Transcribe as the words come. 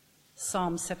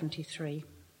Psalm 73.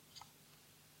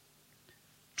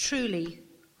 Truly,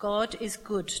 God is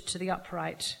good to the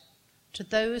upright, to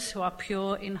those who are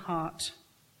pure in heart.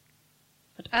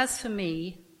 But as for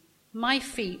me, my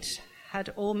feet had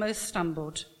almost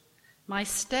stumbled, my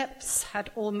steps had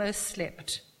almost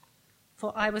slipped,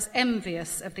 for I was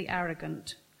envious of the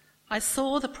arrogant. I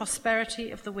saw the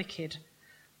prosperity of the wicked,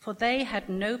 for they had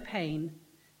no pain.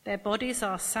 Their bodies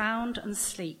are sound and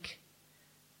sleek.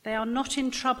 They are not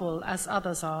in trouble as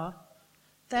others are.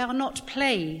 They are not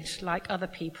plagued like other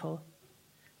people.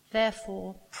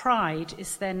 Therefore, pride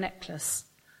is their necklace.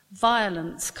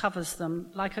 Violence covers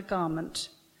them like a garment.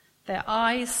 Their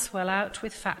eyes swell out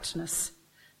with fatness.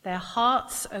 Their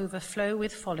hearts overflow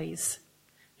with follies.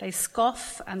 They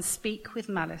scoff and speak with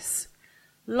malice.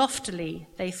 Loftily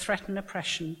they threaten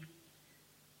oppression.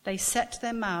 They set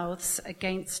their mouths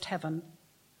against heaven,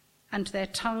 and their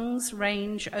tongues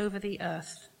range over the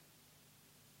earth.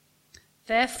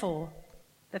 Therefore,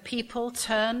 the people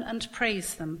turn and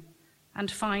praise them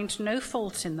and find no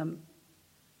fault in them.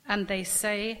 And they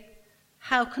say,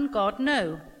 "How can God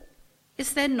know?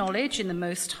 Is there knowledge in the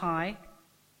Most High?"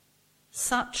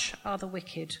 Such are the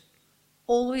wicked,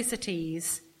 always at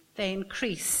ease, they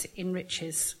increase in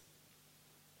riches.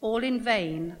 All in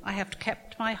vain I have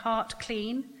kept my heart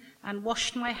clean and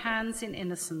washed my hands in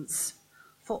innocence.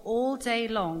 For all day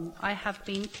long I have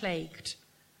been plagued,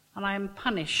 and I am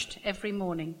punished every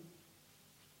morning.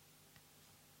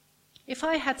 If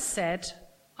I had said,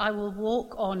 "I will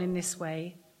walk on in this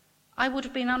way," I would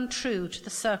have been untrue to the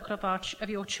circle of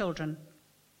your children.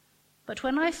 But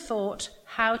when I thought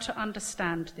how to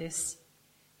understand this,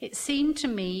 it seemed to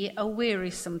me a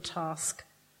wearisome task,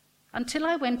 until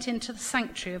I went into the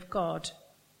sanctuary of God.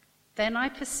 Then I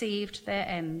perceived their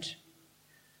end.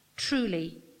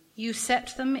 Truly, you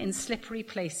set them in slippery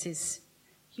places.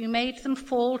 You made them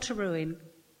fall to ruin.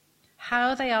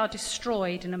 How they are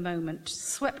destroyed in a moment,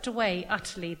 swept away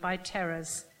utterly by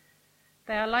terrors.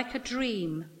 They are like a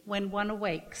dream when one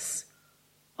awakes.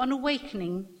 On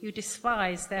awakening, you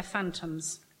despise their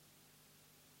phantoms.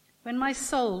 When my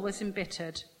soul was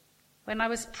embittered, when I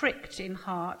was pricked in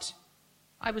heart,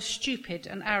 I was stupid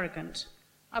and arrogant.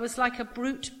 I was like a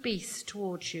brute beast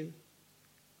towards you.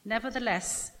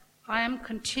 Nevertheless, I am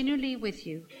continually with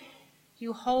you.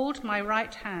 You hold my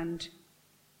right hand.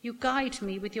 You guide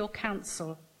me with your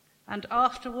counsel, and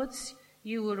afterwards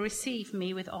you will receive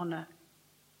me with honor.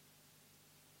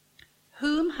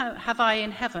 Whom have I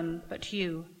in heaven but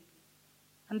you?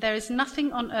 And there is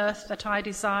nothing on earth that I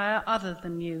desire other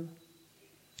than you.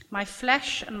 My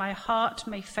flesh and my heart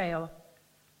may fail,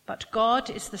 but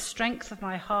God is the strength of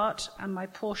my heart and my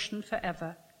portion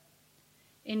forever.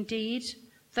 Indeed,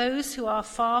 those who are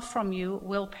far from you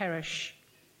will perish.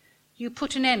 You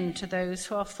put an end to those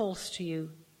who are false to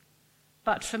you.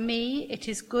 But for me it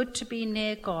is good to be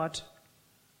near God.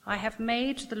 I have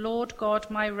made the Lord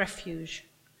God my refuge,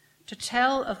 to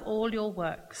tell of all your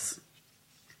works.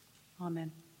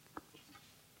 Amen.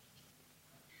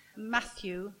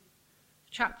 Matthew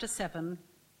chapter 7,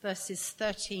 verses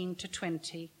 13 to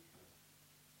 20.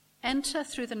 Enter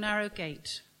through the narrow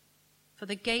gate, for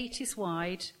the gate is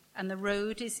wide and the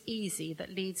road is easy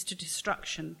that leads to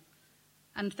destruction,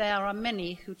 and there are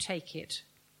many who take it.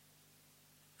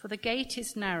 For the gate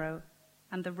is narrow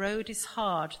and the road is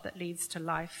hard that leads to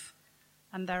life,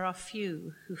 and there are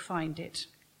few who find it.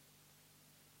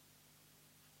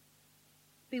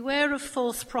 Beware of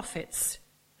false prophets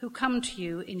who come to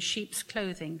you in sheep's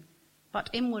clothing, but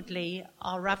inwardly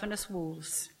are ravenous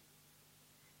wolves.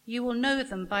 You will know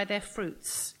them by their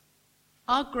fruits.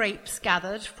 Are grapes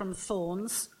gathered from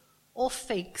thorns, or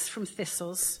figs from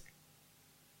thistles?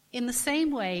 In the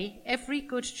same way, every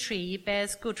good tree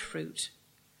bears good fruit,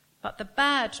 but the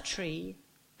bad tree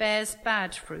bears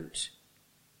bad fruit.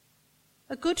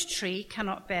 A good tree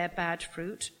cannot bear bad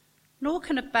fruit, nor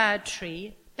can a bad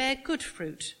tree bear good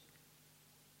fruit.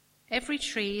 Every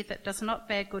tree that does not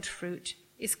bear good fruit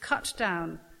is cut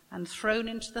down and thrown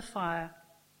into the fire.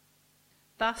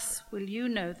 Thus will you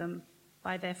know them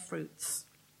by their fruits.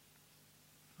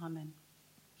 Amen.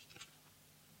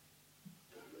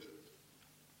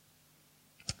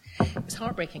 It was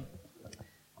heartbreaking.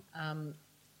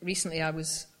 Recently I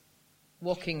was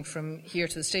walking from here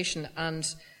to the station, and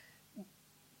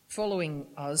following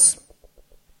us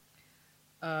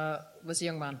was a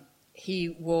young man. He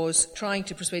was trying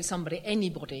to persuade somebody,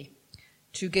 anybody,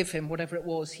 to give him whatever it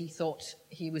was he thought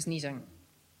he was needing.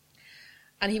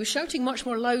 And he was shouting much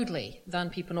more loudly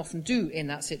than people often do in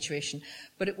that situation,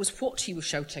 but it was what he was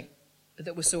shouting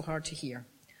that was so hard to hear.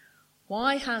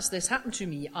 Why has this happened to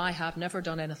me? I have never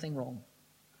done anything wrong.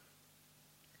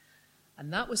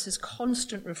 And that was his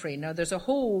constant refrain. Now, there's a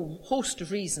whole host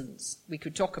of reasons we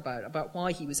could talk about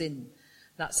why he was in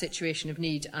that situation of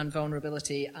need and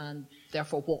vulnerability, and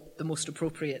therefore what the most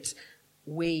appropriate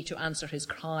way to answer his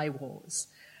cry was.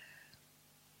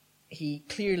 He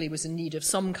clearly was in need of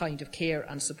some kind of care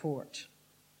and support.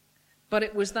 But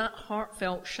it was that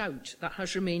heartfelt shout that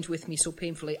has remained with me so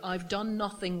painfully. I've done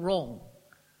nothing wrong.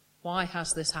 Why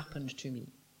has this happened to me?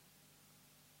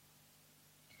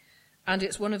 And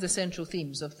it's one of the central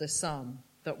themes of this psalm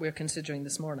that we're considering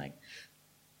this morning.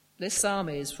 This psalm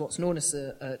is what's known as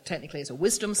technically as a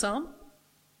wisdom psalm,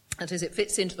 and as it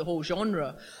fits into the whole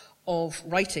genre of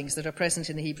writings that are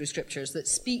present in the Hebrew Scriptures that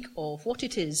speak of what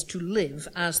it is to live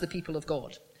as the people of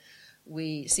God.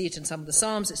 We see it in some of the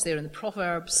Psalms, it's there in the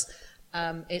Proverbs,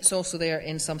 it's also there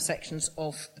in some sections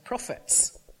of the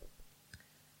prophets.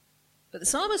 But the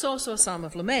psalm is also a psalm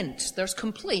of lament. There's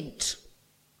complaint,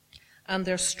 and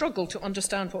there's struggle to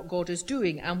understand what God is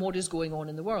doing and what is going on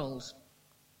in the world.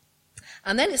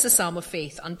 And then it's a psalm of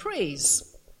faith and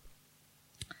praise.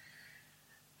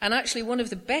 And actually, one of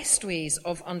the best ways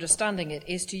of understanding it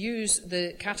is to use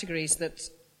the categories that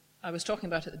I was talking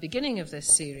about at the beginning of this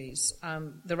series,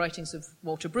 the writings of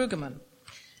Walter Brueggemann,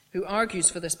 who argues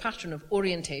for this pattern of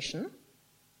orientation,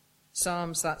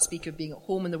 psalms that speak of being at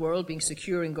home in the world, being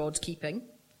secure in God's keeping,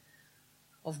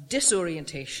 of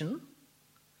disorientation,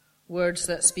 words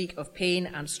that speak of pain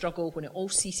and struggle when it all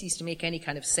ceases to make any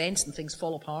kind of sense and things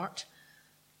fall apart,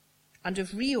 and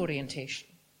of reorientation,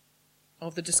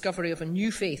 of the discovery of a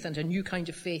new faith and a new kind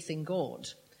of faith in God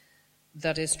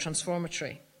that is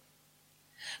transformatory.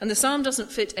 And the psalm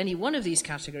doesn't fit any one of these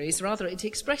categories, rather it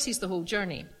expresses the whole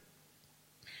journey.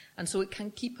 And so it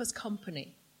can keep us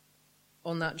company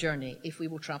on that journey if we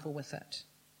will travel with it.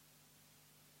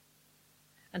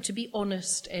 And to be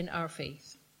honest in our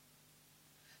faith,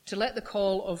 to let the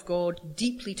call of God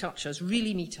deeply touch us,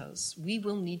 really meet us, we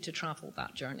will need to travel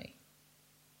that journey.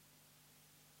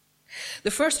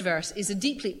 The first verse is a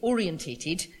deeply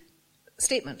orientated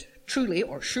statement. Truly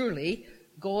or surely,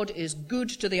 God is good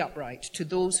to the upright, to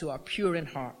those who are pure in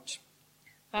heart.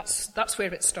 That's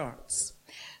where it starts.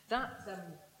 That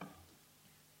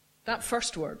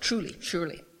first word, truly,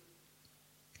 surely,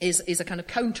 is a kind of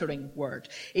countering word.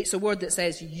 It's a word that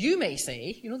says, you may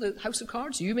say, you know, the House of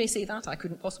Cards, you may say that, I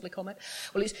couldn't possibly comment.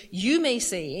 Well, it's, you may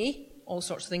say all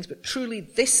sorts of things, but truly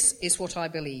this is what I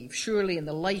believe. Surely in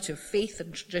the light of faith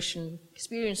and tradition,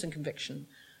 experience and conviction,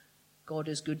 God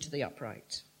is good to the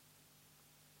upright.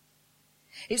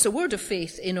 It's a word of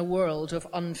faith in a world of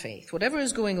unfaith. Whatever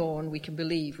is going on, we can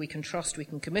believe, we can trust, we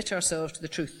can commit ourselves to the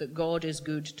truth that God is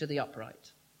good to the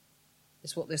upright.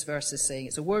 It's what this verse is saying.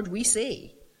 It's a word we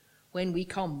say when we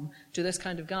come to this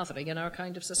kind of gathering in our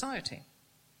kind of society.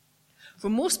 For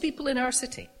most people in our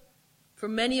city, for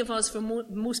many of us, for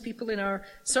most people in our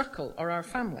circle or our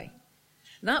family,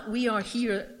 that we are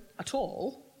here at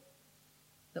all,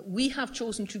 that we have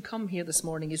chosen to come here this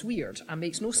morning is weird and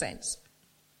makes no sense.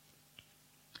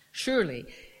 Surely,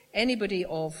 anybody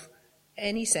of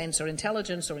any sense or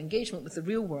intelligence or engagement with the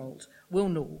real world will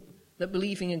know that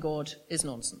believing in God is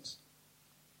nonsense.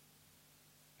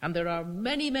 And there are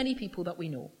many, many people that we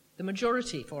know, the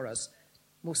majority for us,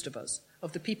 most of us,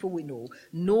 of the people we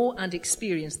know and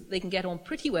experience that they can get on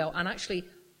pretty well and actually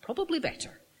probably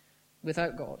better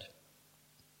without God.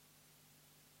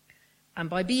 And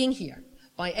by being here,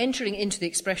 by entering into the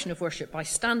expression of worship, by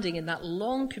standing in that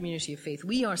long community of faith,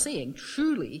 we are saying,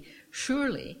 truly,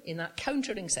 surely, in that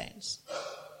countering sense,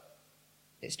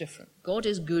 it's different. God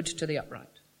is good to the upright.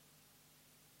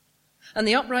 And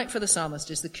the upright for the psalmist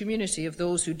is the community of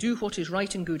those who do what is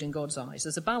right and good in God's eyes.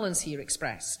 There's a balance here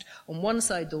expressed. On one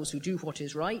side, those who do what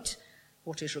is right,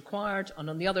 what is required, and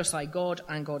on the other side, God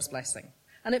and God's blessing.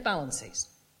 And it balances.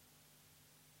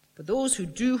 For those who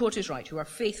do what is right, who are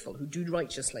faithful, who do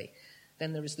righteously,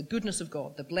 then there is the goodness of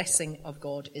God, the blessing of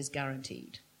God is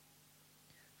guaranteed.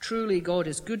 Truly, God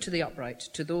is good to the upright,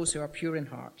 to those who are pure in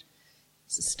heart.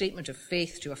 It's a statement of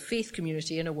faith to a faith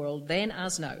community in a world, then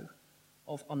as now,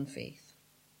 of unfaith.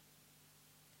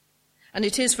 And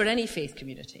it is for any faith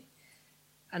community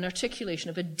an articulation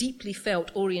of a deeply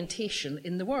felt orientation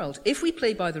in the world. If we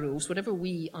play by the rules, whatever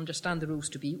we understand the rules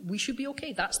to be, we should be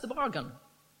okay. That's the bargain.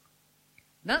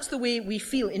 That's the way we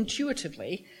feel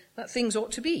intuitively that things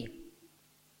ought to be.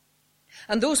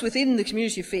 And those within the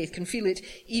community of faith can feel it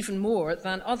even more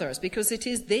than others because it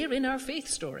is there in our faith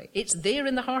story. It's there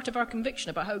in the heart of our conviction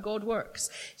about how God works.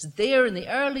 It's there in the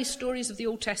early stories of the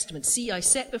Old Testament. See, I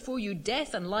set before you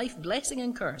death and life, blessing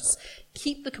and curse.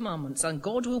 Keep the commandments and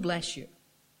God will bless you.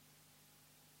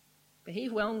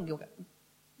 Behave well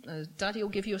and Daddy will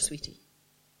give you a sweetie.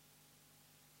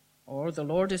 Or the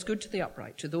Lord is good to the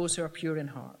upright, to those who are pure in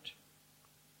heart.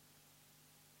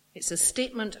 It's a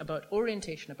statement about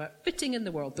orientation, about fitting in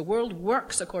the world. The world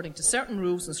works according to certain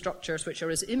rules and structures which are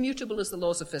as immutable as the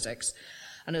laws of physics.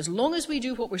 And as long as we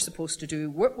do what we're supposed to do,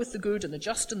 work with the good and the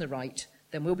just and the right,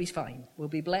 then we'll be fine. We'll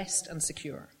be blessed and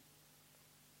secure.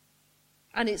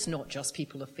 And it's not just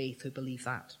people of faith who believe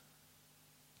that.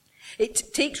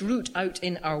 It takes root out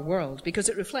in our world because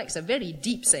it reflects a very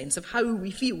deep sense of how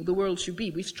we feel the world should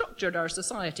be. We've structured our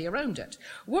society around it.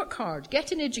 Work hard,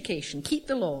 get an education, keep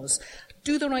the laws,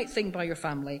 do the right thing by your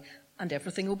family, and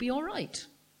everything will be all right.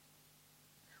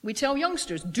 We tell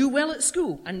youngsters, do well at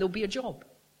school and there'll be a job.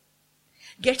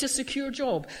 Get a secure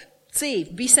job,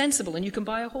 save, be sensible, and you can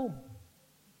buy a home.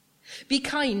 Be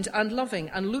kind and loving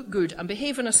and look good and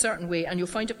behave in a certain way, and you'll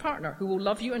find a partner who will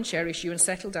love you and cherish you and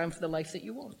settle down for the life that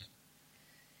you want.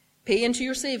 Pay into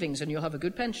your savings and you'll have a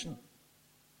good pension.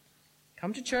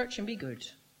 Come to church and be good,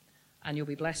 and you'll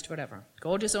be blessed forever.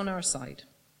 God is on our side.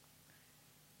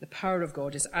 The power of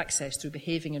God is accessed through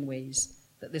behaving in ways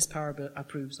that this power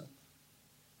approves of.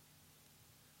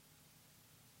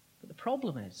 But the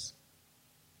problem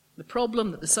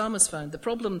that the psalmist found, the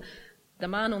problem the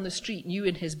man on the street knew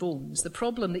in his bones, the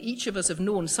problem that each of us have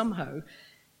known somehow,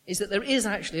 is that there is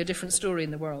actually a different story in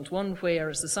the world, one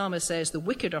where, as the psalmist says, the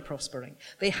wicked are prospering.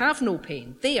 They have no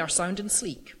pain. They are sound and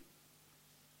sleek.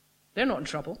 They're not in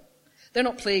trouble. They're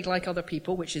not plagued like other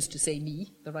people, which is to say me,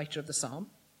 the writer of the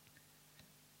psalm.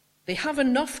 They have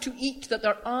enough to eat that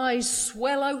their eyes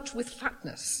swell out with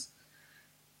fatness.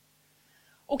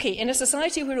 Okay, in a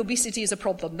society where obesity is a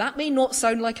problem, that may not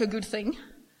sound like a good thing,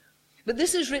 but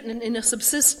this is written in a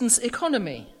subsistence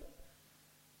economy.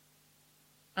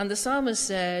 And the psalmist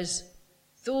says,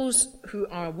 those who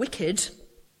are wicked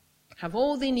have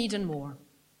all they need and more.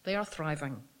 They are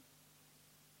thriving.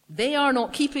 They are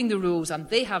not keeping the rules, and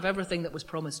they have everything that was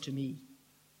promised to me.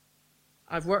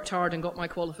 I've worked hard and got my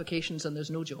qualifications, and there's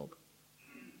no job.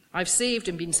 I've saved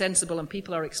and been sensible, and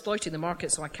people are exploiting the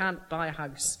market, so I can't buy a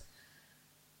house.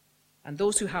 And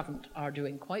those who haven't are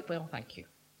doing quite well, thank you.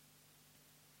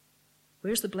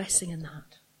 Where's the blessing in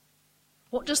that?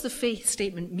 What does the faith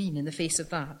statement mean in the face of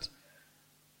that?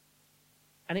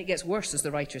 And it gets worse as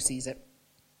the writer sees it.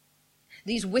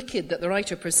 These wicked that the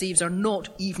writer perceives are not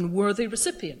even worthy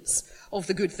recipients of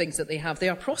the good things that they have. They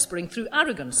are prospering through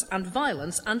arrogance and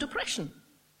violence and oppression.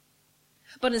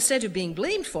 But instead of being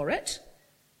blamed for it,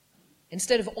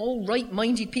 instead of all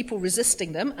right-minded people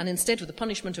resisting them, and instead of the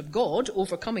punishment of God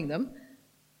overcoming them,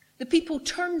 the people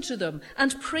turn to them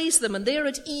and praise them, and they are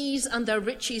at ease and their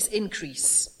riches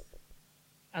increase.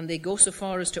 And they go so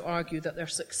far as to argue that their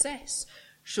success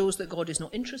shows that God is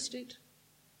not interested,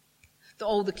 that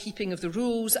all the keeping of the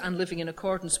rules and living in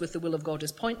accordance with the will of God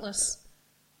is pointless,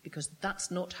 because that's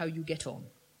not how you get on.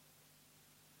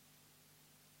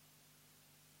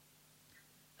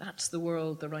 That's the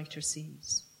world the writer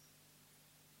sees.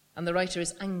 And the writer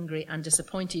is angry and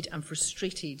disappointed and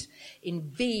frustrated.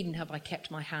 In vain have I kept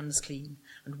my hands clean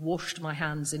and washed my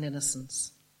hands in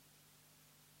innocence.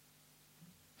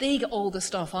 They get all the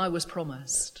stuff I was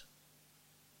promised.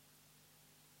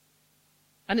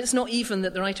 And it's not even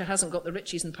that the writer hasn't got the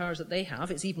riches and powers that they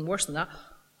have. It's even worse than that.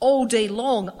 All day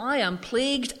long, I am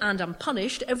plagued and am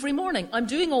punished every morning. I'm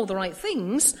doing all the right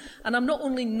things, and I'm not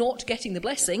only not getting the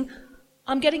blessing,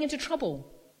 I'm getting into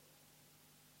trouble.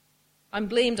 I'm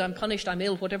blamed, I'm punished, I'm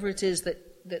ill, whatever it is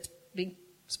that's being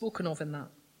spoken of in that.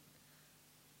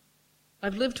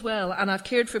 I've lived well, and I've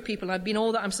cared for people, I've been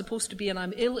all that I'm supposed to be, and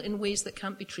I'm ill in ways that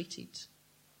can't be treated.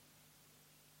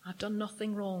 I've done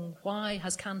nothing wrong. Why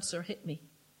has cancer hit me?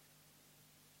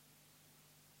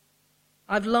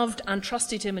 I've loved and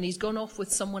trusted him, and he's gone off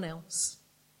with someone else.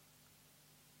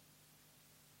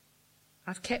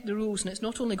 I've kept the rules, and it's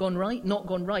not only not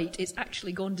gone right, it's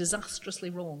actually gone disastrously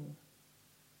wrong.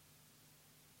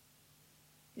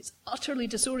 It's utterly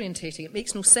disorientating. It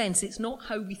makes no sense. It's not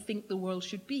how we think the world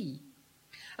should be.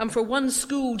 And for one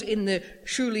schooled in the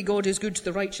surely God is good to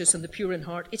the righteous and the pure in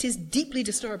heart, it is deeply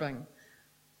disturbing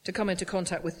to come into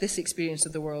contact with this experience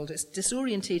of the world. It's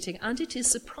disorientating, and it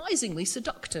is surprisingly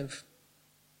seductive.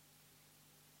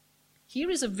 Here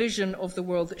is a vision of the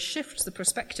world that shifts the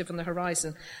perspective on the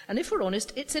horizon. And if we're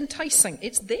honest, it's enticing.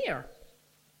 It's there.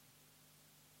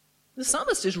 The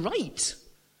psalmist is right.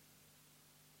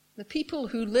 The people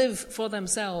who live for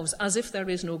themselves as if there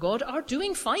is no God are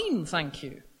doing fine, thank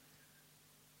you.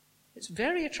 It's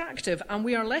very attractive, and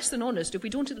we are less than honest if we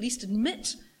don't at least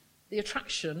admit the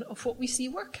attraction of what we see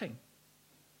working.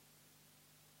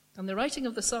 And the writing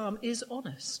of the psalm is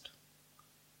honest.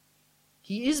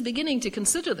 He is beginning to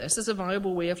consider this as a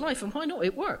viable way of life, and why not?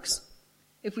 It works.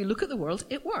 If we look at the world,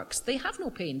 it works. They have no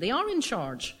pain. They are in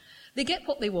charge. They get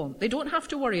what they want. They don't have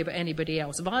to worry about anybody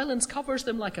else. Violence covers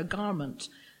them like a garment.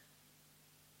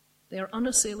 They are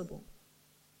unassailable.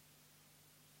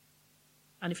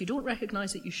 And if you don't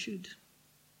recognize it, you should.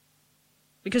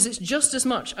 Because it's just as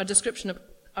much a description of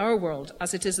our world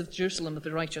as it is of Jerusalem of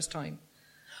the righteous time.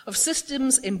 Of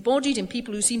systems embodied in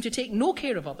people who seem to take no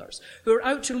care of others, who are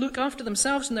out to look after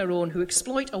themselves and their own, who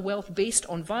exploit a wealth based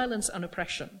on violence and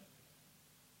oppression.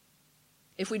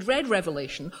 If we'd read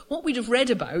Revelation, what we'd have read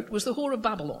about was the whore of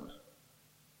Babylon.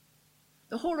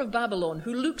 The whore of Babylon,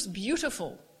 who looks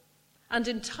beautiful and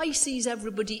entices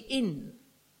everybody in,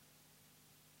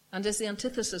 and is the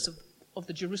antithesis of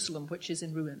the Jerusalem which is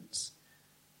in ruins.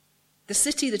 The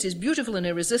city that is beautiful and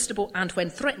irresistible, and when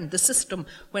threatened, the system,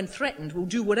 when threatened, will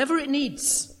do whatever it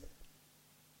needs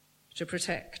to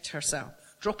protect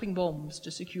herself, dropping bombs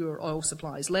to secure oil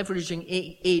supplies, leveraging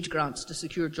aid grants to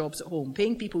secure jobs at home,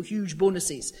 paying people huge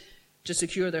bonuses to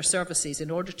secure their services in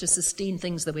order to sustain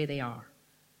things the way they are.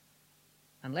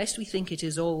 Unless we think it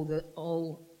is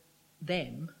all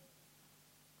them,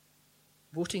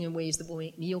 voting in ways that will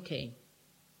make me okay,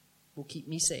 will keep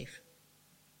me safe.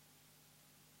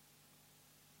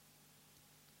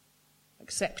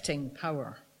 Accepting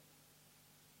power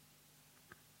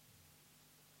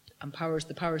and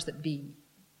the powers that be,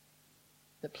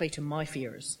 that play to my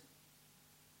fears.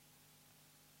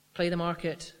 Play the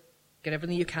market, get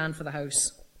everything you can for the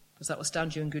house, because that will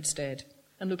stand you in good stead.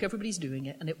 And look, everybody's doing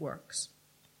it, and it works.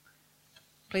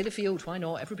 Play the field, why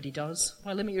not? Everybody does.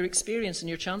 Why limit your experience and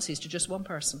your chances to just one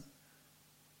person?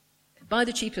 Buy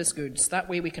the cheapest goods, that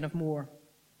way we can have more.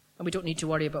 And we don't need to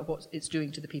worry about what it's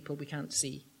doing to the people we can't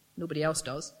see. Nobody else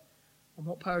does. And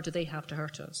what power do they have to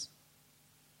hurt us?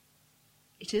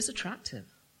 It is attractive.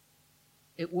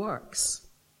 It works.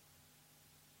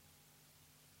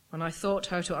 When I thought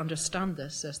how to understand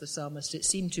this, says the psalmist, it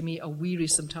seemed to me a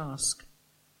wearisome task.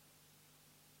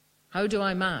 How do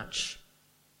I match?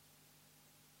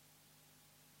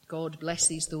 God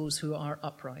blesses those who are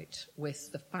upright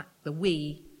with the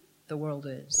way the world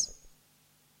is.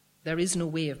 There is no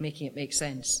way of making it make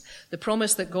sense. The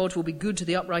promise that God will be good to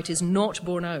the upright is not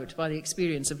borne out by the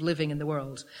experience of living in the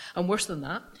world. And worse than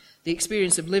that, the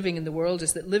experience of living in the world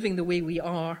is that living the way we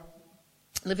are,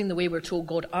 living the way we're told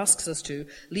God asks us to,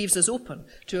 leaves us open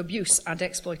to abuse and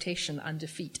exploitation and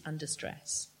defeat and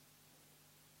distress.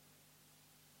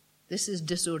 This is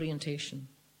disorientation.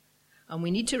 And we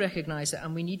need to recognize it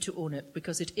and we need to own it,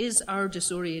 because it is our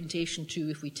disorientation too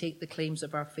if we take the claims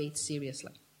of our faith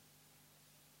seriously.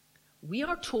 We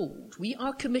are told, we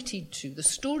are committed to, the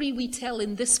story we tell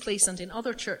in this place and in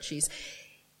other churches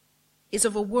is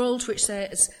of a world which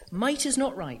says might is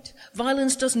not right,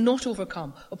 violence does not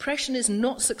overcome, oppression is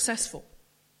not successful.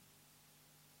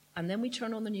 And then we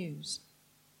turn on the news.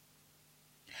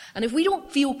 And if we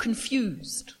don't feel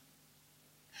confused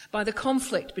by the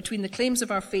conflict between the claims of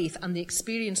our faith and the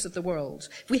experience of the world,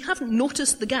 if we haven't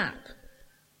noticed the gap,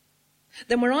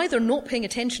 then we're either not paying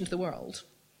attention to the world,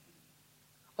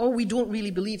 or we don't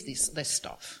really believe this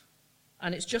stuff.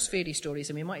 And it's just fairy stories,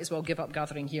 and we might as well give up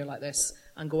gathering here like this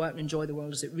and go out and enjoy the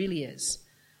world as it really is,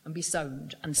 and be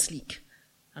sound and sleek,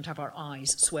 and have our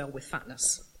eyes swell with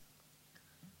fatness.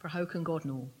 For how can God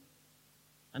know?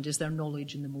 And is there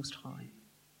knowledge in the Most High?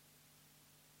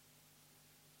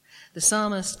 The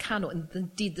psalmist cannot, and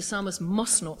indeed the psalmist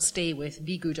must not stay with,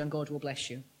 be good and God will bless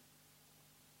you.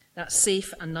 That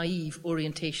safe and naive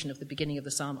orientation of the beginning of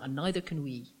the psalm, and neither can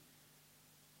we.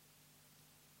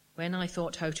 When I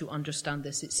thought how to understand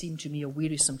this, it seemed to me a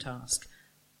wearisome task.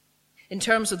 In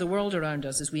terms of the world around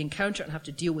us, as we encounter and have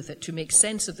to deal with it, to make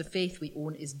sense of the faith we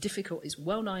own is difficult, is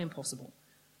well nigh impossible.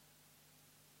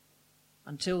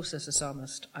 Until, says the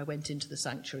psalmist, I went into the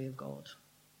sanctuary of God.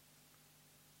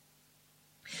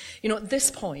 You know, at this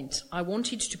point, I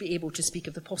wanted to be able to speak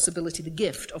of the possibility, the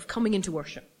gift of coming into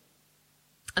worship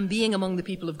and being among the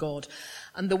people of God,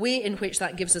 and the way in which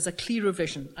that gives us a clearer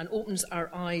vision and opens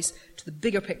our eyes to the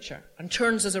bigger picture and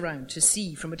turns us around to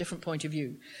see from a different point of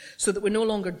view, so that we're no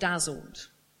longer dazzled,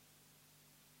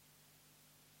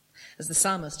 as the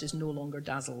psalmist is no longer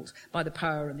dazzled by the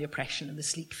power and the oppression and the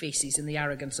sleek faces and the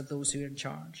arrogance of those who are in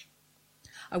charge.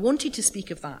 I wanted to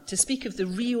speak of that, to speak of the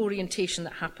reorientation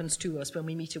that happens to us when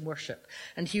we meet in worship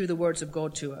and hear the words of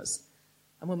God to us,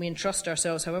 and when we entrust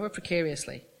ourselves, however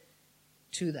precariously,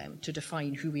 to them to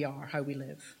define who we are, how we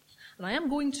live. And I am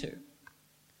going to,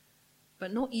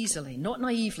 but not easily, not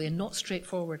naively, and not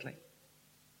straightforwardly.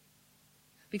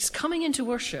 Because coming into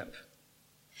worship,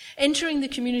 entering the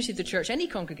community of the church, any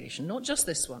congregation, not just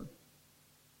this one,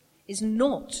 is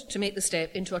not to make the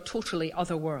step into a totally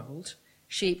other world,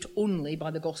 shaped only by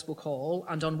the gospel call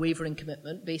and unwavering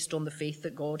commitment based on the faith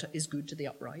that God is good to the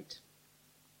upright.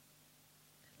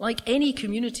 Like any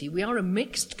community, we are a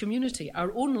mixed community.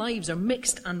 Our own lives are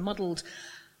mixed and muddled,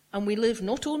 and we live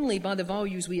not only by the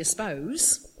values we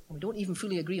espouse, and we don't even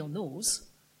fully agree on those,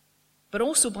 but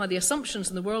also by the assumptions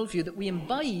and the worldview that we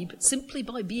imbibe simply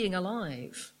by being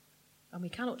alive. And we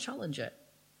cannot challenge it,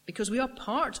 because we are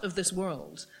part of this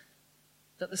world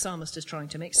that the psalmist is trying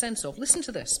to make sense of. Listen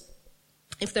to this.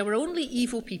 If there were only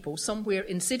evil people somewhere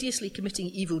insidiously committing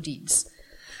evil deeds,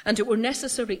 and it were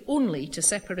necessary only to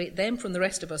separate them from the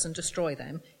rest of us and destroy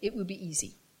them, it would be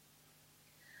easy.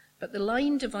 But the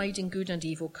line dividing good and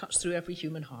evil cuts through every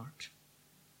human heart.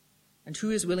 And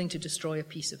who is willing to destroy a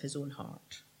piece of his own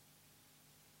heart?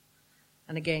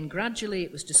 And again, gradually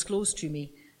it was disclosed to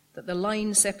me that the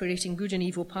line separating good and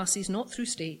evil passes not through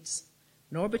states,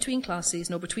 nor between classes,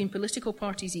 nor between political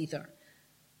parties either,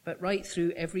 but right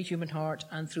through every human heart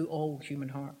and through all human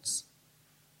hearts.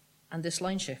 And this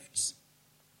line shifts.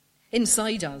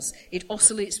 Inside us, it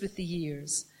oscillates with the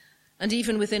years, and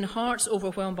even within hearts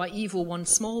overwhelmed by evil, one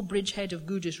small bridgehead of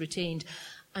good is retained,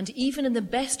 and even in the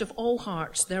best of all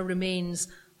hearts, there remains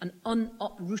an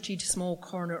unuprooted small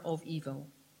corner of evil.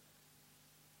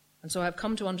 And so I've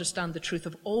come to understand the truth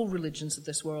of all religions of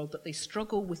this world, that they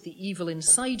struggle with the evil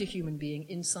inside a human being,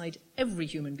 inside every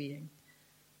human being.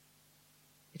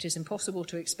 It is impossible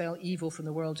to expel evil from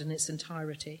the world in its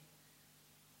entirety,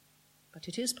 but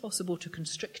it is possible to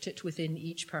constrict it within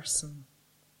each person.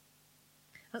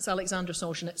 That's Alexander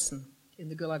Solzhenitsyn in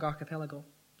the Gulag Archipelago.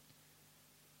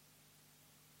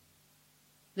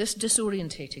 This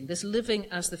disorientating, this living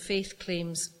as the faith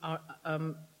claims,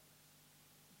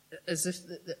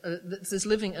 this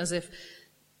living as if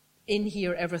in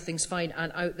here everything's fine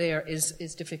and out there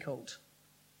is difficult,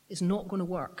 is not going to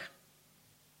work.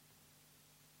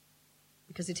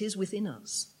 Because it is within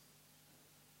us.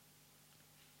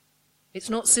 It's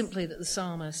not simply that the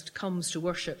psalmist comes to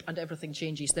worship and everything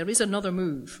changes. There is another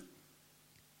move.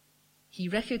 He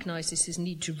recognizes his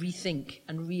need to rethink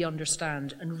and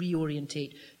re-understand and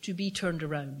reorientate, to be turned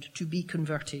around, to be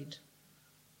converted.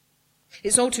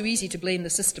 It's all too easy to blame the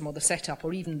system or the setup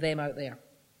or even them out there.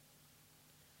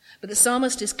 But the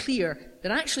psalmist is clear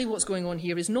that actually what's going on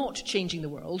here is not changing the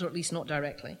world, or at least not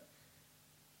directly.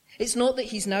 It's not that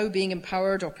he's now being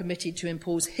empowered or permitted to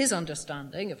impose his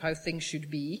understanding of how things should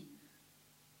be.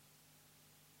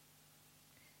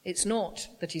 It's not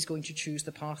that he's going to choose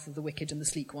the path of the wicked and the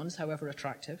sleek ones, however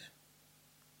attractive.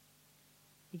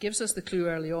 He gives us the clue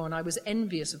early on. I was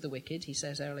envious of the wicked, he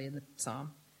says early in the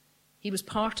psalm. He was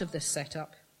part of this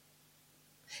setup.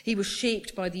 He was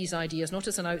shaped by these ideas, not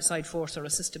as an outside force or a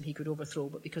system he could overthrow,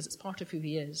 but because it's part of who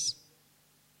he is.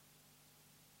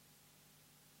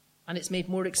 And it's made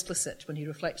more explicit when he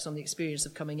reflects on the experience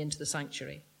of coming into the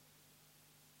sanctuary.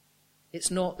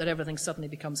 It's not that everything suddenly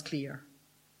becomes clear.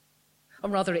 Or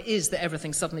rather, it is that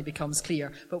everything suddenly becomes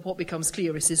clear, but what becomes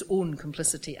clear is his own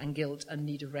complicity and guilt and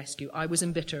need of rescue. I was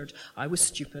embittered, I was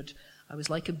stupid, I was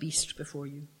like a beast before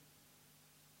you.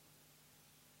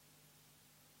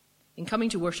 In coming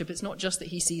to worship, it's not just that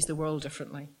he sees the world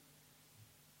differently.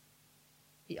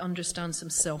 He understands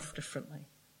himself differently.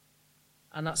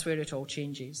 And that's where it all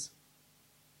changes.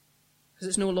 Because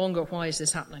it's no longer, why is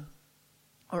this happening?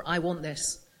 Or I want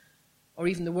this. Or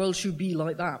even the world should be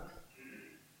like that.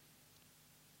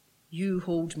 You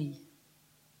hold me,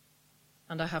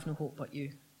 and I have no hope but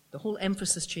you. The whole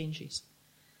emphasis changes.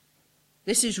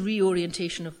 This is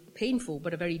reorientation of painful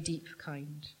but a very deep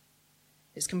kind.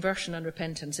 It's conversion and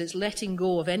repentance. It's letting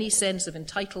go of any sense of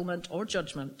entitlement or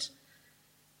judgment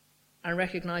and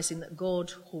recognizing that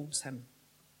God holds him.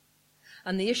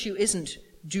 And the issue isn't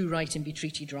do right and be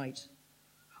treated right,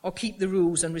 or keep the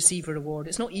rules and receive a reward.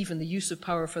 It's not even the use of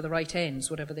power for the right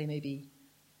ends, whatever they may be.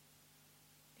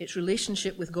 Its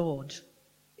relationship with God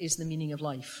is the meaning of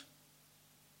life.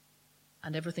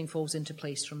 And everything falls into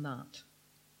place from that.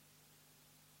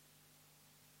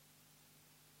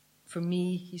 For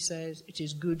me, he says, it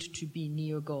is good to be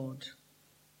near God.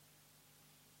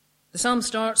 The psalm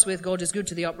starts with God is good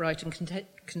to the upright and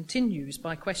continues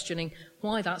by questioning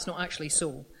why that's not actually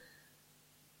so.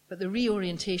 But the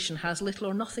reorientation has little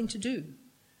or nothing to do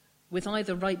with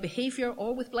either right behavior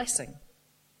or with blessing.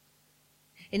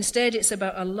 Instead, it's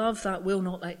about a love that will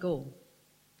not let go.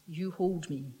 You hold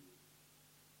me.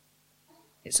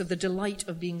 It's of the delight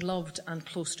of being loved and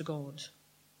close to God.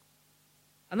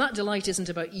 And that delight isn't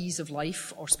about ease of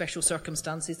life or special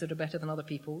circumstances that are better than other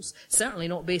people's. Certainly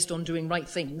not based on doing right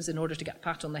things in order to get a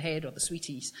pat on the head or the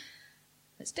sweeties.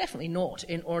 It's definitely not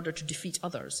in order to defeat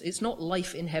others. It's not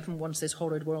life in heaven once this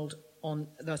horrid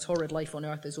life on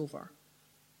earth is over.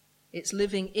 It's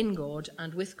living in God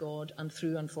and with God and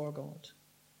through and for God.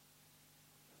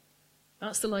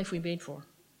 That's the life we made for.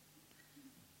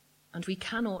 And we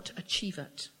cannot achieve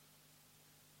it.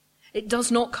 It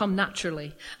does not come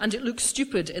naturally, and it looks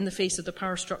stupid in the face of the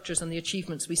power structures and the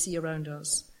achievements we see around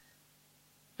us.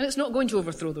 And it's not going to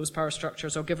overthrow those power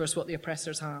structures or give us what the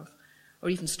oppressors have, or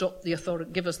even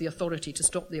give us the authority to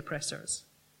stop the oppressors.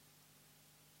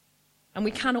 And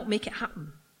we cannot make it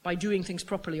happen by doing things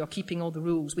properly or keeping all the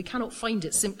rules. We cannot find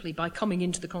it simply by coming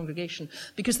into the congregation,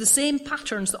 because the same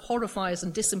patterns that horrify us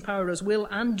and disempower us will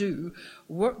and do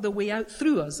work their way out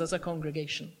through us as a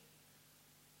congregation.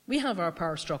 We have our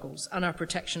power struggles and our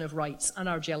protection of rights and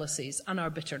our jealousies and our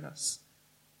bitterness.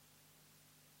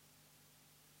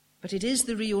 But it is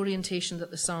the reorientation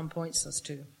that the psalm points us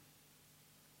to.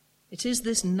 It is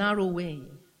this narrow way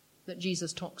that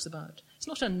Jesus talks about. It's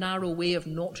not a narrow way of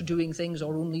not doing things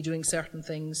or only doing certain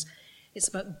things. It's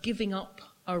about giving up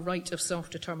our right of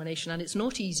self-determination. And it's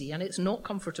not easy, and it's not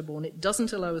comfortable, and it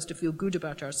doesn't allow us to feel good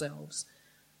about ourselves.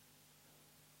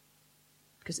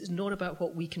 Because it's not about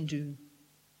what we can do.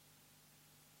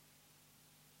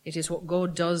 It is what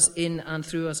God does in and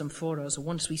through us and for us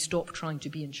once we stop trying to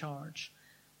be in charge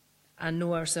and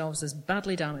know ourselves as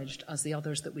badly damaged as the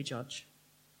others that we judge.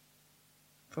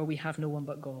 For we have no one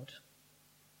but God.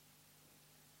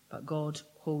 But God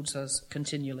holds us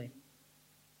continually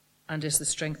and is the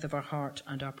strength of our heart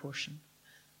and our portion.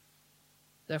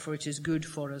 Therefore, it is good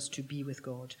for us to be with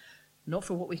God, not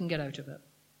for what we can get out of it,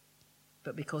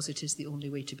 but because it is the only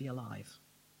way to be alive.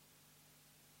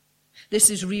 This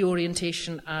is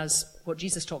reorientation as what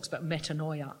Jesus talks about,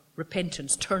 metanoia,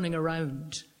 repentance, turning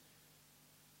around,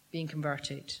 being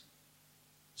converted.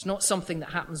 It's not something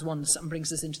that happens once and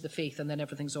brings us into the faith and then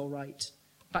everything's all right.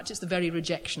 In fact, it's the very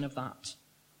rejection of that.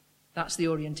 That's the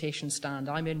orientation stand.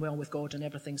 I'm in well with God and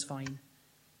everything's fine.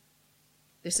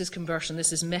 This is conversion.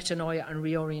 This is metanoia and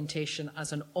reorientation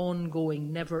as an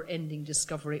ongoing, never-ending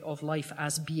discovery of life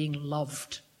as being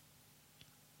loved.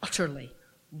 Utterly,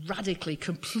 radically,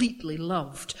 completely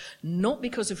loved. Not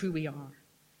because of who we are.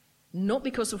 Not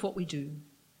because of what we do.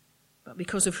 But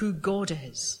because of who God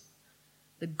is.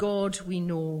 The God we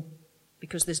know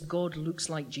because this God looks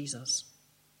like Jesus.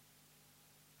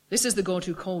 This is the God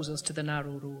who calls us to the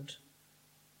narrow road.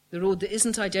 The road that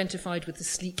isn't identified with the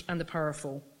sleek and the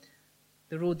powerful.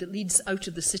 The road that leads out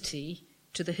of the city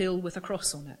to the hill with a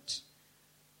cross on it.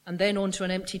 And then on to an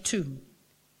empty tomb.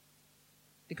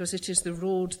 Because it is the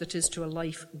road that is to a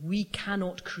life we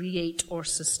cannot create or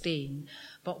sustain,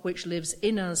 but which lives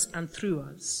in us and through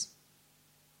us,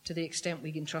 to the extent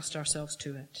we can trust ourselves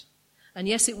to it. And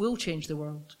yes, it will change the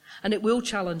world, and it will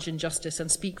challenge injustice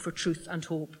and speak for truth and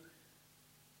hope.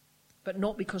 But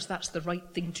not because that's the right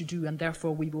thing to do and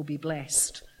therefore we will be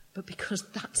blessed, but because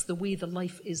that's the way the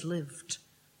life is lived.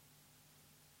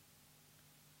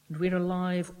 And we're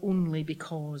alive only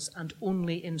because and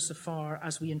only insofar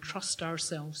as we entrust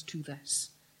ourselves to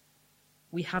this.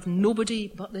 We have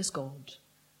nobody but this God,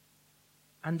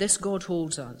 and this God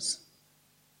holds us,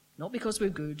 not because we're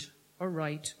good or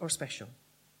right or special,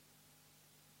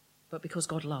 but because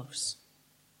God loves.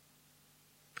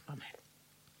 Amen.